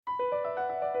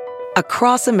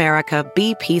Across America,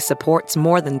 BP supports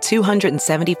more than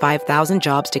 275,000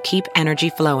 jobs to keep energy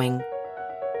flowing.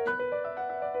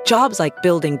 Jobs like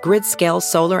building grid-scale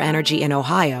solar energy in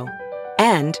Ohio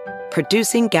and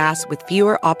producing gas with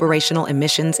fewer operational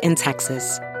emissions in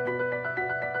Texas.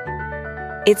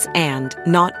 It's and,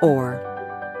 not or.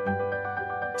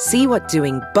 See what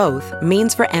doing both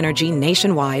means for energy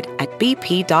nationwide at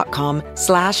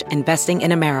bp.com/investing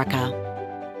in America.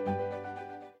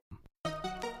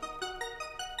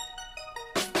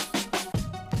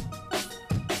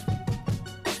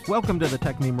 Welcome to the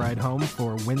Tech Meme Ride Home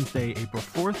for Wednesday, April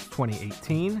 4th,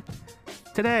 2018.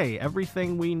 Today,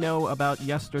 everything we know about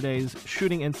yesterday's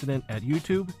shooting incident at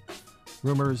YouTube,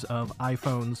 rumors of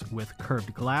iPhones with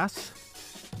curved glass,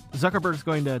 Zuckerberg's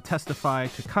going to testify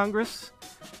to Congress,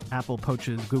 Apple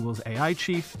poaches Google's AI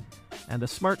chief, and a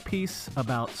smart piece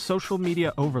about social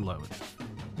media overload.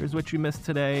 Here's what you missed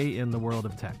today in the world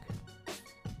of tech.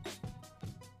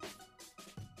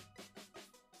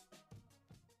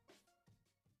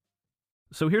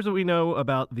 So here's what we know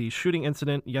about the shooting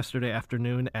incident yesterday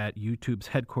afternoon at YouTube's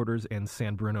headquarters in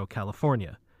San Bruno,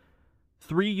 California.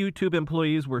 3 YouTube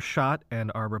employees were shot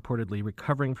and are reportedly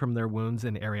recovering from their wounds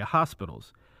in area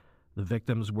hospitals. The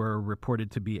victims were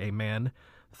reported to be a man,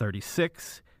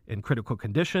 36, in critical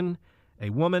condition,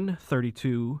 a woman,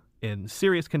 32, in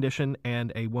serious condition,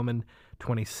 and a woman,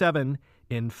 27,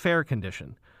 in fair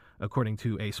condition, according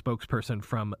to a spokesperson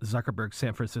from Zuckerberg's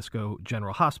San Francisco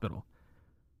General Hospital.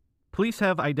 Police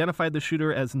have identified the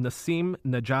shooter as Nassim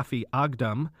Najafi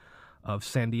Aghdam of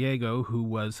San Diego, who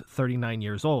was 39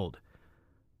 years old.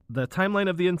 The timeline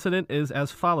of the incident is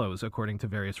as follows, according to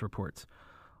various reports.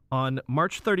 On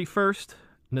March 31st,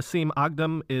 Nassim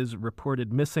Aghdam is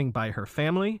reported missing by her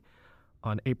family.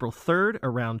 On April 3rd,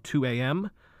 around 2 a.m.,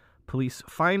 police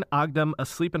find Aghdam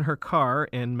asleep in her car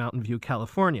in Mountain View,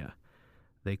 California.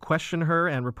 They question her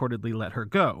and reportedly let her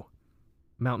go.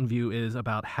 Mountain View is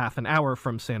about half an hour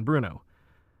from San Bruno.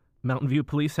 Mountain View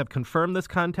police have confirmed this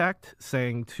contact,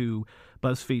 saying to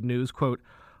BuzzFeed News, quote,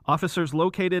 "Officers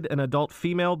located an adult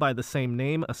female by the same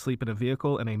name asleep in a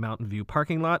vehicle in a Mountain View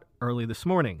parking lot early this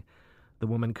morning. The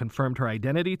woman confirmed her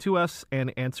identity to us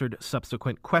and answered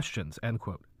subsequent questions," end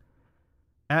quote.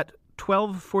 At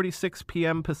 12:46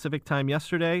 p.m. Pacific time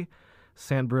yesterday,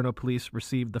 San Bruno police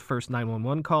received the first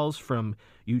 911 calls from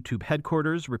YouTube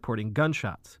headquarters reporting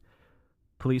gunshots.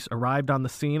 Police arrived on the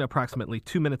scene approximately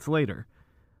 2 minutes later.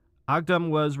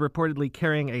 Aghdam was reportedly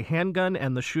carrying a handgun,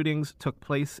 and the shootings took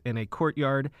place in a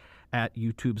courtyard at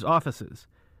YouTube's offices.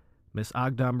 Ms.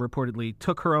 Aghdam reportedly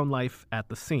took her own life at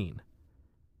the scene.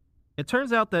 It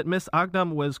turns out that Ms.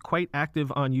 Aghdam was quite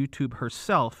active on YouTube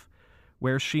herself,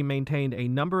 where she maintained a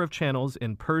number of channels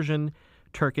in Persian,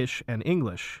 Turkish, and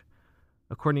English.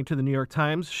 According to the New York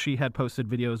Times, she had posted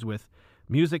videos with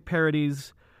music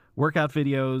parodies, workout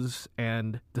videos,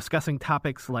 and discussing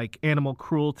topics like animal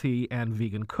cruelty and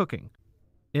vegan cooking.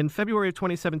 In February of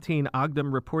 2017,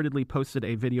 Aghdam reportedly posted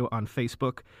a video on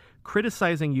Facebook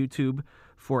criticizing YouTube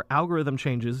for algorithm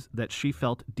changes that she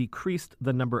felt decreased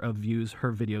the number of views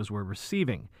her videos were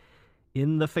receiving.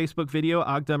 In the Facebook video,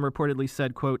 Aghdam reportedly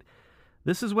said, quote,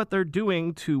 "This is what they're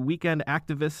doing to weekend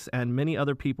activists and many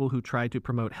other people who try to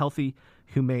promote healthy,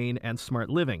 humane, and smart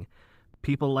living.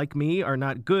 People like me are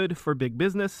not good for big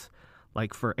business,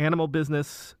 like for animal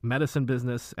business, medicine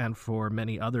business, and for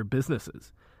many other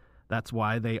businesses. That's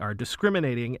why they are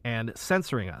discriminating and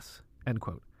censoring us," end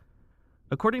quote.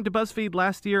 According to BuzzFeed,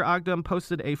 last year, Aghdam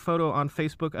posted a photo on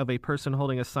Facebook of a person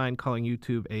holding a sign calling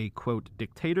YouTube a, quote,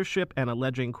 "dictatorship" and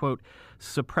alleging, quote,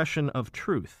 "suppression of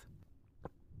truth."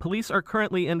 Police are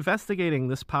currently investigating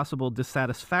this possible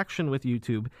dissatisfaction with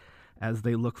YouTube as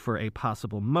they look for a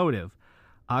possible motive.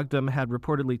 Aghdam had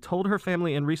reportedly told her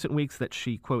family in recent weeks that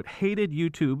she, quote, hated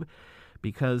YouTube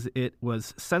because it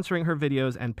was censoring her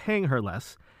videos and paying her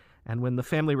less. And when the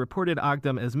family reported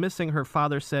Aghdam as missing, her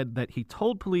father said that he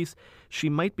told police she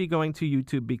might be going to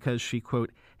YouTube because she,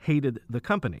 quote, hated the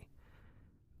company.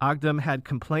 Aghdam had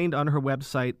complained on her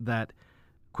website that,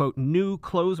 quote, new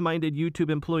close-minded YouTube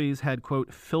employees had,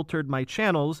 quote, filtered my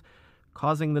channels,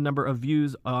 causing the number of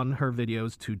views on her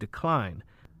videos to decline.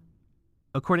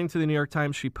 According to the New York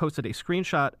Times, she posted a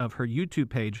screenshot of her YouTube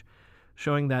page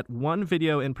showing that one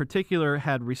video in particular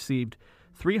had received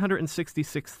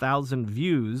 366,000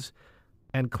 views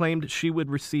and claimed she would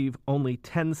receive only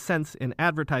 10 cents in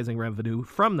advertising revenue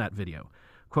from that video.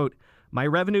 Quote, "My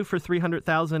revenue for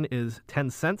 300,000 is 10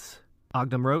 cents,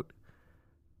 Aghdam wrote.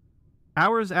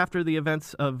 Hours after the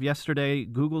events of yesterday,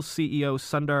 Google's CEO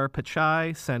Sundar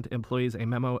Pichai sent employees a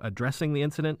memo addressing the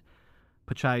incident.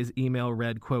 Pichai's email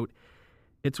read, quote,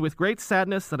 It's with great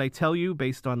sadness that I tell you,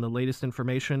 based on the latest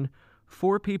information,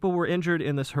 4 people were injured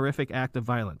in this horrific act of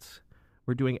violence.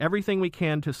 We're doing everything we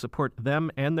can to support them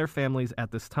and their families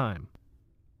at this time.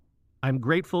 I'm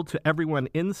grateful to everyone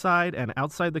inside and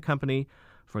outside the company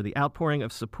for the outpouring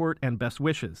of support and best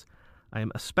wishes. I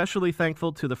am especially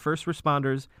thankful to the first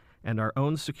responders and our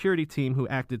own security team who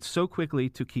acted so quickly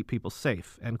to keep people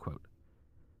safe, end quote.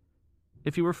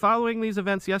 If you were following these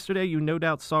events yesterday, you no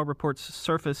doubt saw reports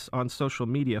surface on social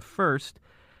media first,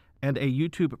 and a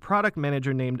YouTube product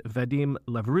manager named Vadim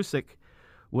Lavrusik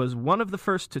was one of the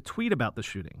first to tweet about the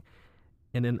shooting.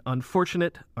 In an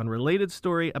unfortunate, unrelated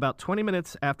story, about 20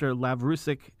 minutes after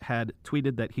Lavrusik had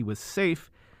tweeted that he was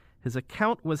safe, his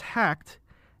account was hacked,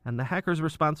 and the hackers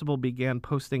responsible began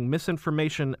posting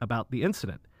misinformation about the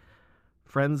incident.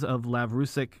 Friends of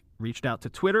Lavrusik reached out to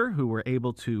Twitter, who were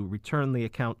able to return the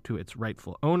account to its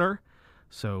rightful owner.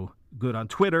 So good on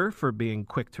Twitter for being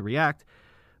quick to react.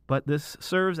 But this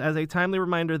serves as a timely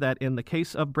reminder that in the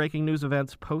case of breaking news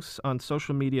events, posts on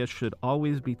social media should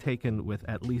always be taken with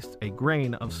at least a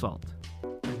grain of salt.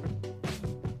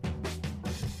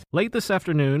 Late this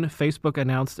afternoon, Facebook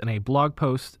announced in a blog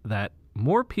post that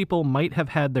more people might have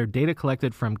had their data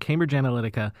collected from Cambridge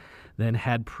Analytica than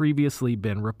had previously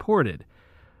been reported.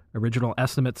 Original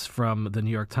estimates from the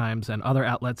New York Times and other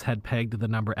outlets had pegged the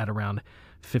number at around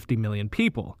 50 million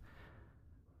people.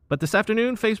 But this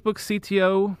afternoon, Facebook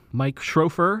CTO Mike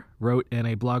Schroepfer wrote in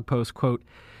a blog post, quote,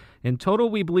 "In total,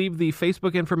 we believe the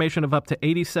Facebook information of up to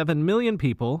 87 million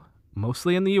people,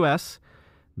 mostly in the U.S.,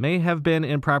 may have been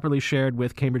improperly shared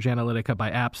with Cambridge Analytica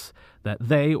by apps that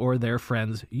they or their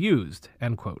friends used,"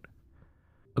 end quote.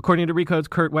 According to Recode's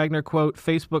Kurt Wagner, quote,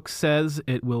 "Facebook says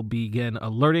it will begin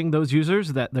alerting those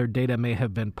users that their data may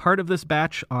have been part of this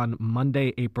batch on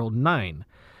Monday, April 9.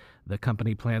 The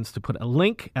company plans to put a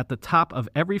link at the top of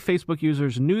every Facebook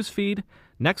user's newsfeed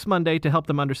next Monday to help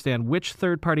them understand which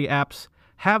third-party apps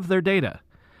have their data.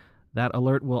 That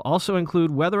alert will also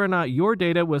include whether or not your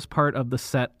data was part of the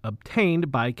set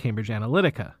obtained by Cambridge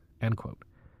Analytica," end quote.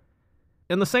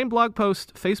 In the same blog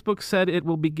post, Facebook said it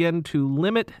will begin to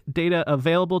limit data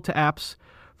available to apps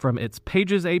from its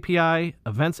Pages API,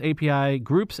 Events API,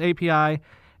 Groups API,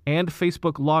 and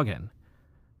Facebook Login.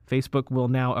 Facebook will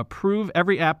now approve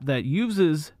every app that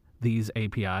uses these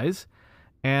APIs,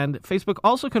 and Facebook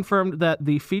also confirmed that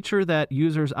the feature that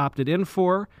users opted in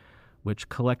for, which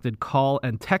collected call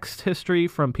and text history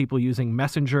from people using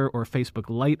Messenger or Facebook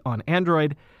Lite on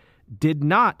Android, did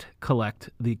not collect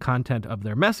the content of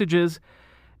their messages,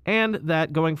 and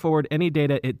that going forward, any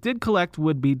data it did collect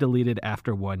would be deleted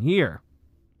after 1 year.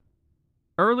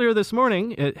 Earlier this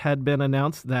morning, it had been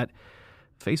announced that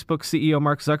Facebook CEO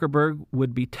Mark Zuckerberg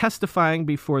would be testifying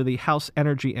before the House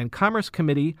Energy and Commerce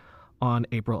Committee on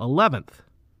April 11th.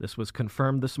 This was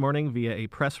confirmed this morning via a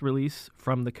press release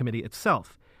from the committee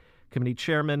itself. Committee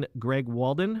Chairman Greg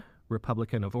Walden,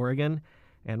 Republican of Oregon,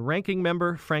 and Ranking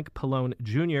Member Frank Pallone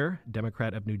Jr.,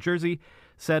 Democrat of New Jersey,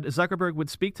 said Zuckerberg would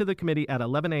speak to the committee at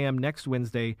 11 a.m. next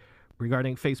Wednesday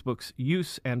regarding Facebook's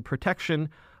use and protection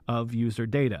of user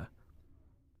data.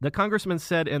 The congressman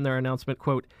said in their announcement,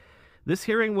 quote, "This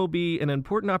hearing will be an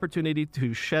important opportunity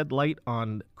to shed light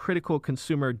on critical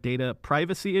consumer data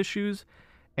privacy issues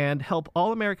and help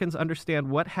all Americans understand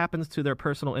what happens to their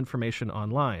personal information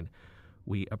online.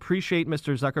 We appreciate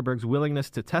Mr. Zuckerberg's willingness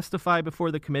to testify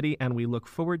before the committee, and we look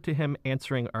forward to him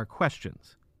answering our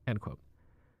questions," end quote.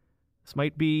 This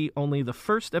might be only the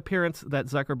first appearance that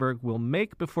Zuckerberg will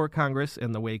make before Congress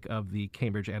in the wake of the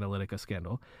Cambridge Analytica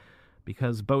scandal,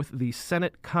 because both the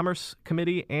Senate Commerce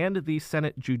Committee and the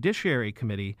Senate Judiciary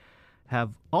Committee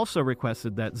have also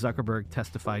requested that Zuckerberg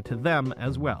testify to them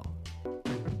as well.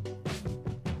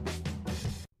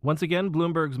 Once again,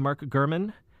 Bloomberg's Mark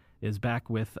Gurman is back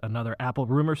with another Apple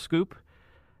rumor scoop.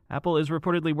 Apple is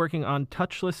reportedly working on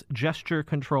touchless gesture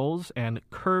controls and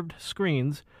curved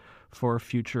screens for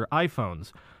future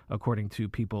iPhones, according to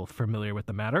people familiar with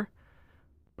the matter.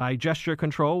 By gesture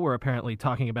control, we're apparently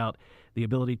talking about the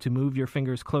ability to move your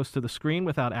fingers close to the screen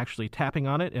without actually tapping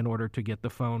on it in order to get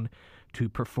the phone to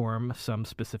perform some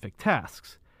specific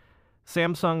tasks.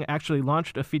 Samsung actually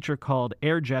launched a feature called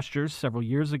Air Gestures several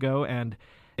years ago, and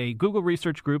a Google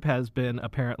research group has been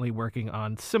apparently working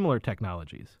on similar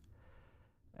technologies.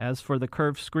 As for the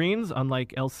curved screens,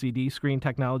 unlike LCD screen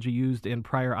technology used in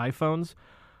prior iPhones,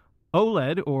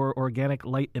 OLED, or organic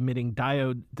light-emitting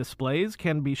diode displays,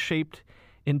 can be shaped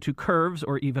into curves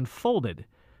or even folded.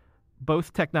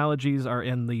 Both technologies are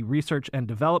in the research and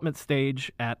development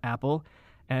stage at Apple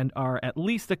and are at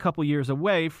least a couple years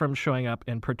away from showing up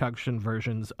in production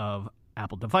versions of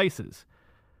Apple devices.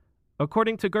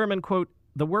 According to Gurman, quote,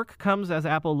 The work comes as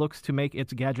Apple looks to make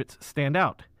its gadgets stand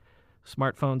out.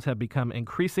 Smartphones have become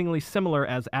increasingly similar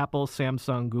as Apple,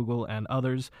 Samsung, Google, and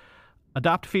others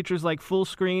adopt features like full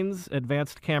screens,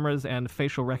 advanced cameras, and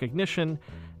facial recognition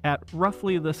at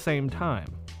roughly the same time.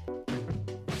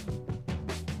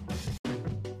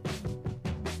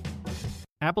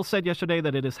 Apple said yesterday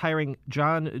that it is hiring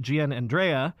John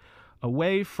Giannandrea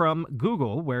away from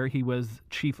Google, where he was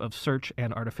chief of search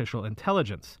and artificial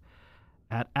intelligence.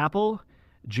 At Apple,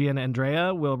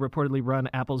 Giannandrea will reportedly run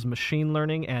Apple's machine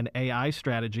learning and AI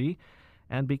strategy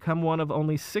and become one of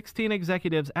only 16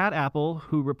 executives at Apple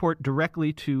who report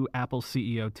directly to Apple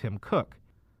CEO Tim Cook.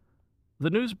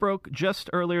 The news broke just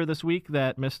earlier this week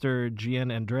that Mr.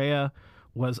 Giannandrea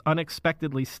was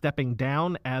unexpectedly stepping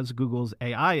down as Google's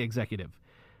AI executive.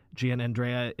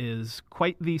 Giannandrea is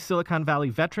quite the Silicon Valley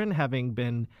veteran, having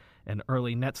been an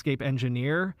early Netscape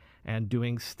engineer and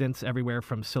doing stints everywhere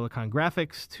from Silicon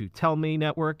Graphics to Tell.me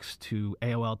Networks to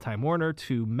AOL Time Warner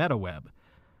to MetaWeb.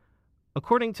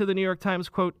 According to the New York Times,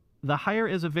 quote, "The hire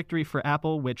is a victory for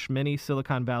Apple, which many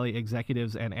Silicon Valley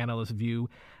executives and analysts view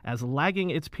as lagging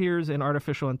its peers in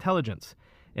artificial intelligence,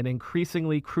 an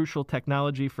increasingly crucial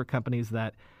technology for companies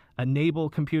that enable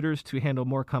computers to handle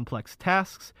more complex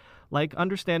tasks, like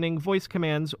understanding voice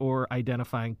commands or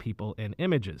identifying people in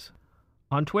images."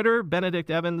 On Twitter, Benedict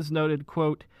Evans noted,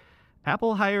 quote,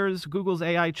 "Apple hires Google's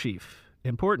AI chief.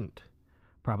 Important.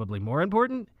 Probably more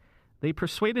important, they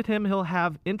persuaded him he'll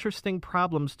have interesting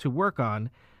problems to work on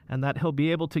and that he'll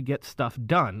be able to get stuff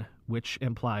done, which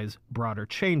implies broader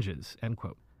changes," end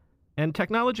quote. And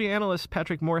technology analyst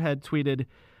Patrick Moorhead tweeted,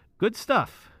 "Good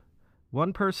stuff.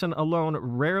 One person alone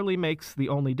rarely makes the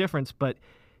only difference, but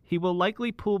he will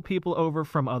likely pull people over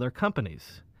from other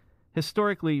companies.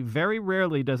 Historically, very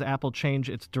rarely does Apple change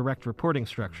its direct reporting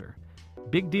structure.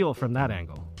 Big deal from that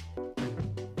angle."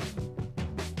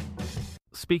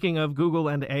 Speaking of Google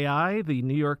and AI, the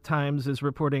New York Times is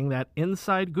reporting that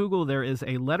inside Google there is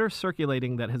a letter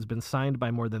circulating that has been signed by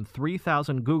more than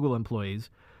 3,000 Google employees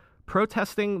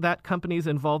protesting that company's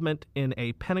involvement in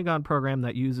a Pentagon program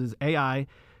that uses AI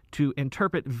to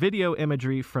interpret video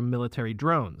imagery from military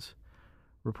drones.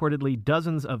 Reportedly,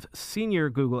 dozens of senior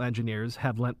Google engineers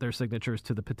have lent their signatures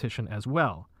to the petition as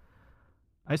well.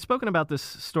 I've spoken about this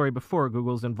story before,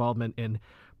 Google's involvement in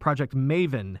Project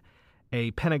Maven, a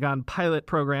Pentagon pilot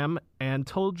program, and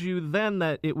told you then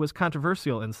that it was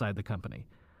controversial inside the company.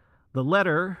 The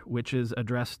letter, which is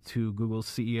addressed to Google's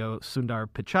CEO Sundar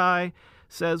Pichai,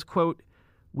 says, quote,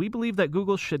 "We believe that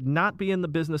Google should not be in the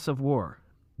business of war.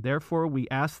 Therefore, we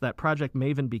ask that Project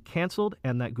Maven be canceled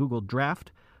and that Google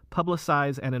draft,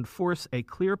 publicize, and enforce a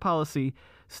clear policy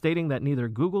stating that neither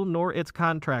Google nor its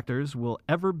contractors will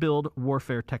ever build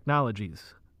warfare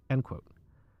technologies," end quote.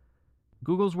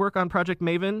 Google's work on Project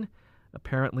Maven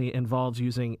apparently involves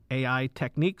using AI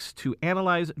techniques to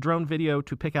analyze drone video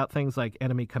to pick out things like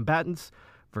enemy combatants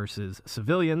versus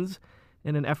civilians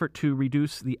in an effort to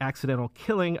reduce the accidental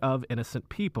killing of innocent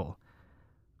people.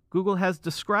 Google has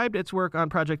described its work on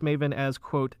Project Maven as,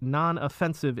 quote,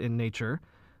 "non-offensive in nature,"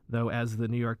 though as the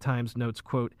New York Times notes,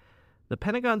 quote, "The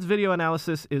Pentagon's video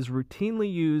analysis is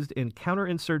routinely used in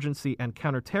counterinsurgency and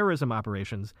counterterrorism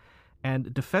operations,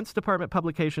 and Defense Department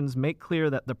publications make clear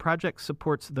that the project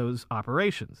supports those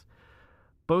operations."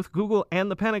 Both Google and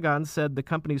the Pentagon said the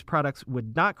company's products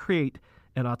would not create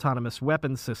an autonomous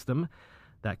weapons system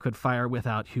that could fire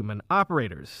without human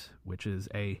operators, which is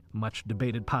a much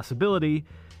debated possibility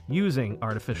using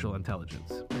artificial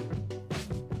intelligence.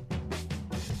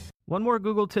 One more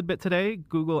Google tidbit today.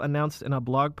 Google announced in a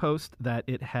blog post that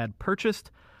it had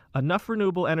purchased enough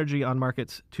renewable energy on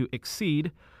markets to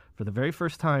exceed, for the very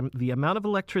first time, the amount of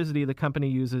electricity the company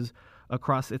uses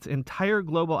across its entire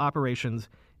global operations,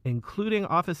 including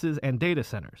offices and data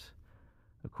centers.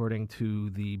 According to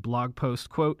the blog post,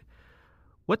 quote,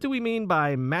 "What do we mean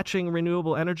by matching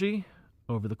renewable energy?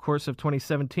 Over the course of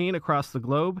 2017 across the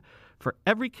globe, for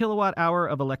every kilowatt hour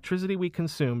of electricity we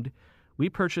consumed, we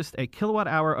purchased a kilowatt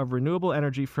hour of renewable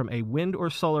energy from a wind or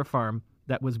solar farm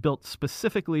that was built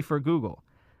specifically for Google.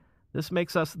 This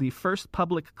makes us the first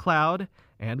public cloud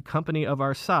and company of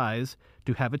our size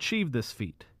to have achieved this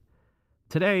feat.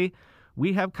 Today,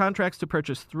 we have contracts to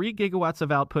purchase 3 gigawatts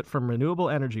of output from renewable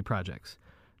energy projects.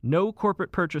 No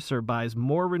corporate purchaser buys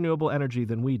more renewable energy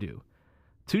than we do.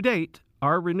 To date,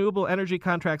 our renewable energy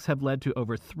contracts have led to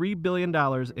over $3 billion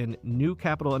in new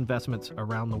capital investments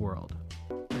around the world."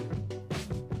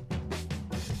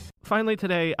 Finally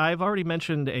today, I've already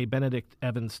mentioned a Benedict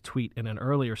Evans tweet in an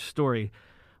earlier story,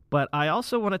 but I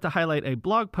also wanted to highlight a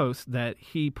blog post that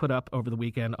he put up over the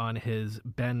weekend on his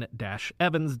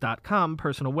ben-evans.com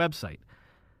personal website.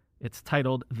 It's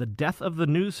titled The Death of the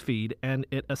Newsfeed, and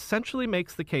it essentially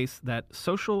makes the case that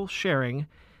social sharing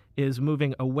is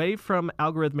moving away from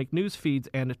algorithmic news feeds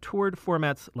and toward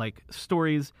formats like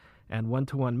stories and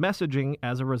one-to-one messaging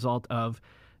as a result of,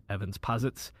 Evans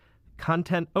posits,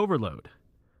 content overload.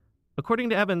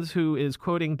 According to Evans, who is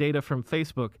quoting data from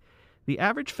Facebook, the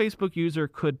average Facebook user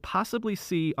could possibly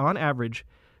see, on average,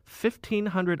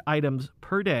 1,500 items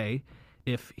per day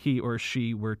if he or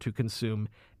she were to consume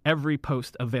every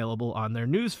post available on their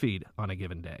newsfeed on a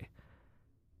given day.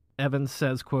 Evans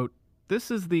says, quote, "This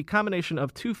is the combination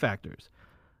of two factors.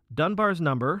 Dunbar's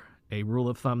number, a rule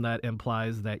of thumb that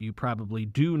implies that you probably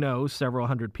do know several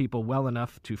hundred people well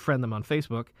enough to friend them on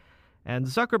Facebook, and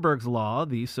Zuckerberg's law,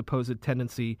 the supposed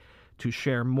tendency to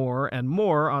share more and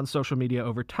more on social media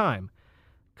over time.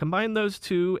 Combine those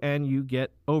two and you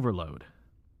get overload."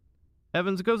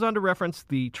 Evans goes on to reference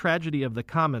the tragedy of the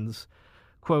commons.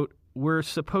 Quote, "We're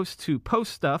supposed to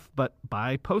post stuff, but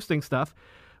by posting stuff,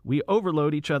 we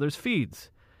overload each other's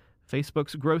feeds.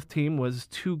 Facebook's growth team was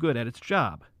too good at its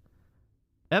job."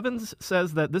 Evans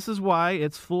says that this is why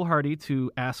it's foolhardy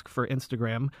to ask for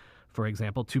Instagram, for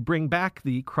example, to bring back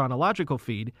the chronological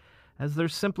feed, as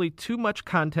there's simply too much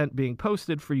content being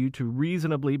posted for you to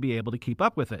reasonably be able to keep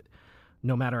up with it,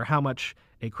 no matter how much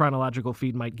a chronological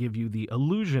feed might give you the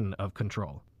illusion of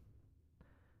control.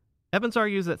 Evans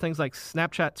argues that things like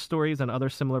Snapchat stories and other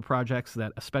similar projects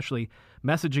that especially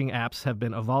messaging apps have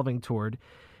been evolving toward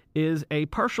is a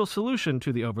partial solution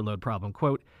to the overload problem.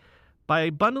 Quote, "By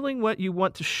bundling what you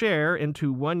want to share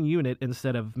into one unit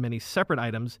instead of many separate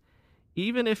items,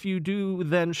 even if you do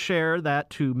then share that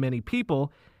to many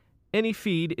people, any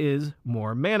feed is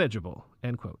more manageable,"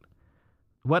 end quote.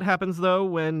 What happens, though,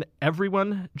 when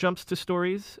everyone jumps to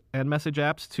stories and message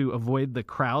apps to avoid the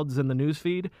crowds in the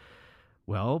newsfeed?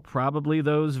 Well, probably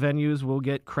those venues will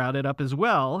get crowded up as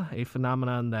well, a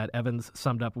phenomenon that Evans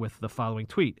summed up with the following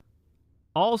tweet.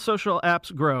 "All social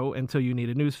apps grow until you need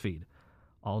a newsfeed.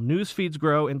 All news feeds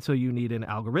grow until you need an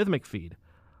algorithmic feed.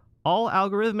 All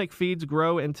algorithmic feeds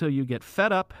grow until you get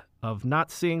fed up of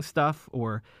not seeing stuff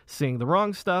or seeing the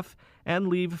wrong stuff and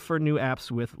leave for new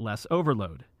apps with less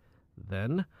overload.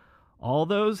 Then all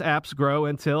those apps grow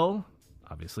until,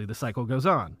 obviously, the cycle goes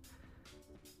on."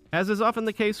 As is often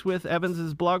the case with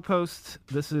Evans's blog posts,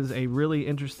 this is a really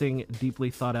interesting, deeply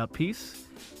thought-out piece.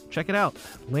 Check it out.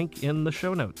 Link in the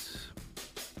show notes.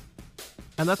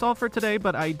 And that's all for today,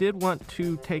 but I did want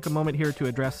to take a moment here to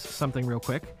address something real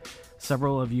quick.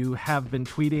 Several of you have been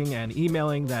tweeting and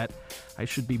emailing that I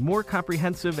should be more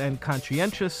comprehensive and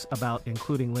conscientious about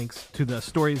including links to the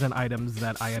stories and items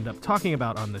that I end up talking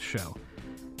about on this show.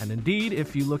 And indeed,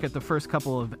 if you look at the first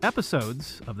couple of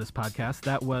episodes of this podcast,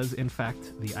 that was, in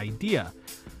fact, the idea.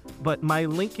 But my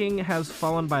linking has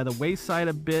fallen by the wayside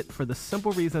a bit for the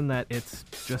simple reason that it's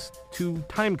just too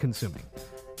time-consuming.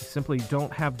 I simply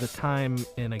don't have the time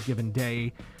in a given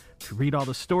day to read all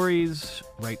the stories,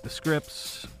 write the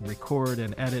scripts, record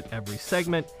and edit every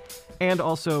segment, and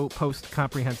also post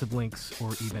comprehensive links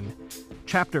or even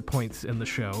chapter points in the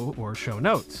show or show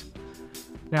notes.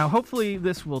 Now, hopefully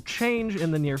this will change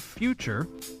in the near future.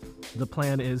 The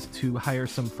plan is to hire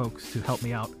some folks to help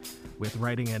me out with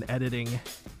writing and editing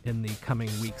in the coming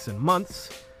weeks and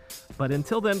months. But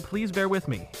until then, please bear with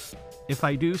me. If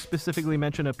I do specifically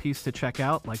mention a piece to check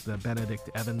out, like the Benedict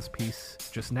Evans piece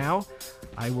just now,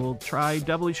 I will try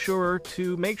doubly sure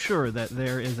to make sure that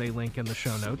there is a link in the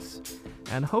show notes,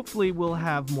 and hopefully we'll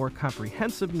have more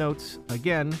comprehensive notes,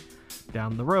 again,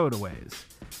 down the road a ways.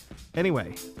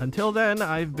 Anyway, until then,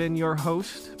 I've been your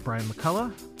host, Brian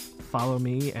McCullough. Follow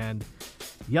me and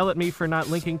yell at me for not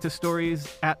linking to stories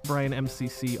at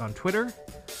BrianMCC on Twitter.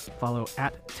 Follow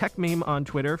at TechMeme on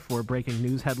Twitter for breaking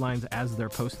news headlines as they're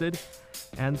posted.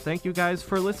 And thank you guys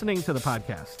for listening to the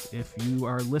podcast. If you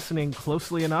are listening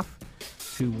closely enough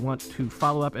to want to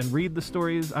follow up and read the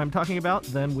stories I'm talking about,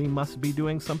 then we must be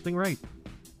doing something right.